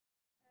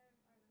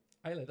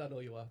Ireland, I know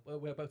you are.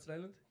 Whereabouts in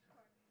Ireland?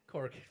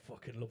 Cork.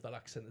 Fucking love that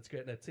accent. It's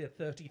great. It's here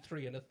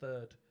 33 and a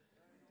third.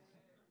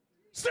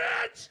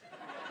 Sit!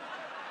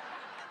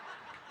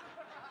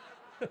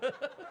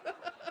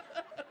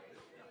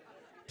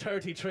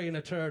 33 and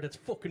a third. It's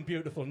fucking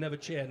beautiful. Never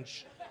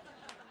change.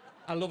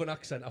 I love an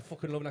accent. I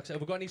fucking love an accent.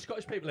 Have we got any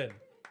Scottish people in?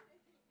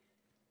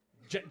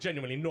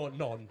 Genuinely, no,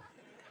 none.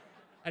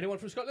 Anyone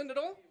from Scotland at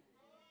all?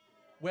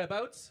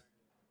 Whereabouts?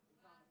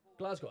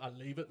 Glasgow. I'll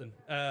leave it then.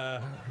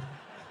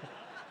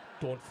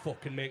 Don't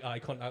fucking make eye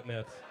contact,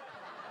 mate.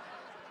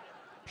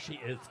 She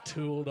is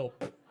tooled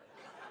up.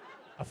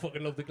 I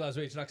fucking love the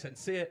Glaswegian accent.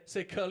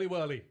 Say curly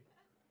whirly.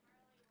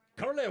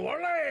 Curly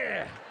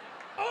whirly!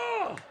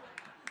 Oh!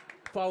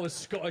 If I was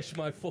Scottish,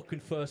 my fucking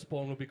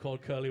firstborn would be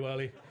called Curly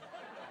Whirly.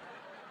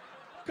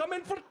 Come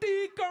in for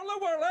tea, Curly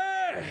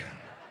Whirly!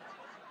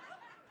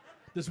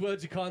 There's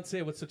words you can't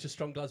say with such a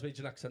strong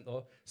Glaswegian accent,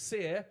 though.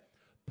 Say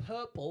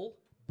purple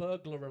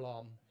burglar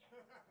alarm.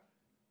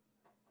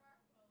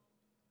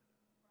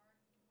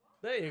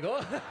 There you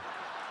go.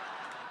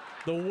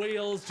 The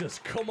wheels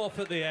just come off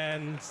at the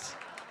end,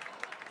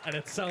 and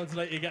it sounds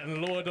like you're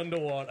getting lowered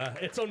underwater.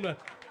 It's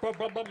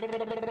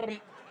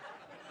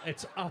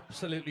It's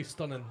absolutely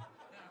stunning.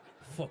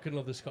 Fucking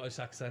love the Scottish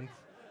accent.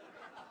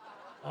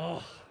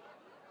 Oh.